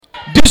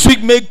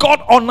week, may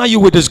God honor you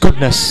with his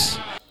goodness.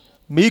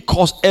 May he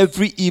cause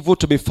every evil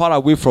to be far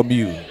away from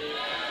you.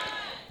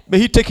 May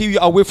he take you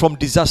away from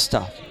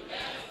disaster,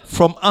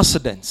 from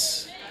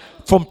accidents,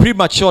 from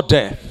premature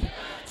death,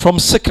 from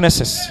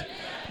sicknesses.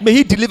 May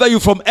he deliver you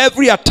from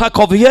every attack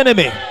of the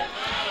enemy.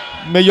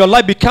 May your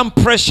life become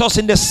precious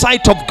in the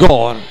sight of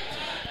God.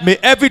 May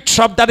every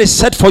trap that is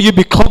set for you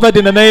be covered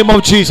in the name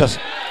of Jesus.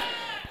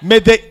 May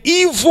the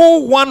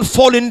evil one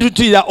fall into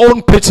their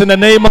own pits in the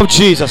name of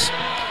Jesus.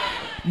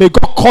 May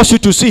God cause you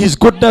to see his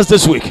goodness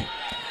this week.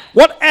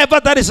 Whatever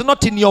that is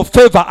not in your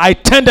favor, I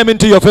turn them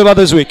into your favor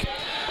this week.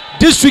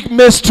 This week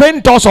may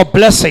strain doors of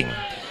blessing,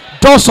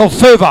 doors of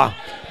favor,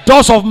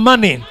 doors of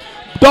money,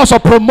 doors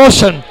of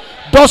promotion,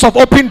 doors of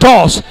open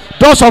doors,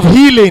 doors of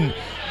healing,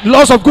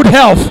 doors of good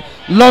health,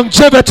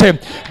 longevity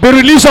be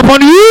released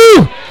upon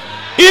you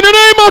in the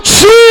name of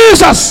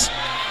Jesus.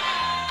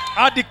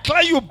 I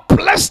declare you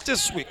blessed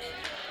this week.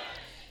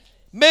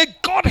 May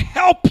God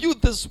help you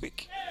this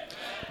week.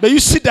 May you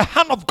see the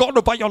hand of God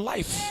over your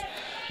life.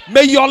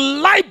 May your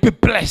life be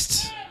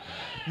blessed.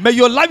 May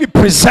your life be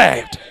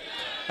preserved.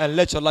 And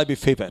let your life be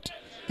favored.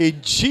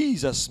 In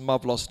Jesus'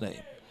 marvelous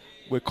name,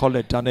 we call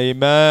it done.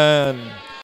 Amen.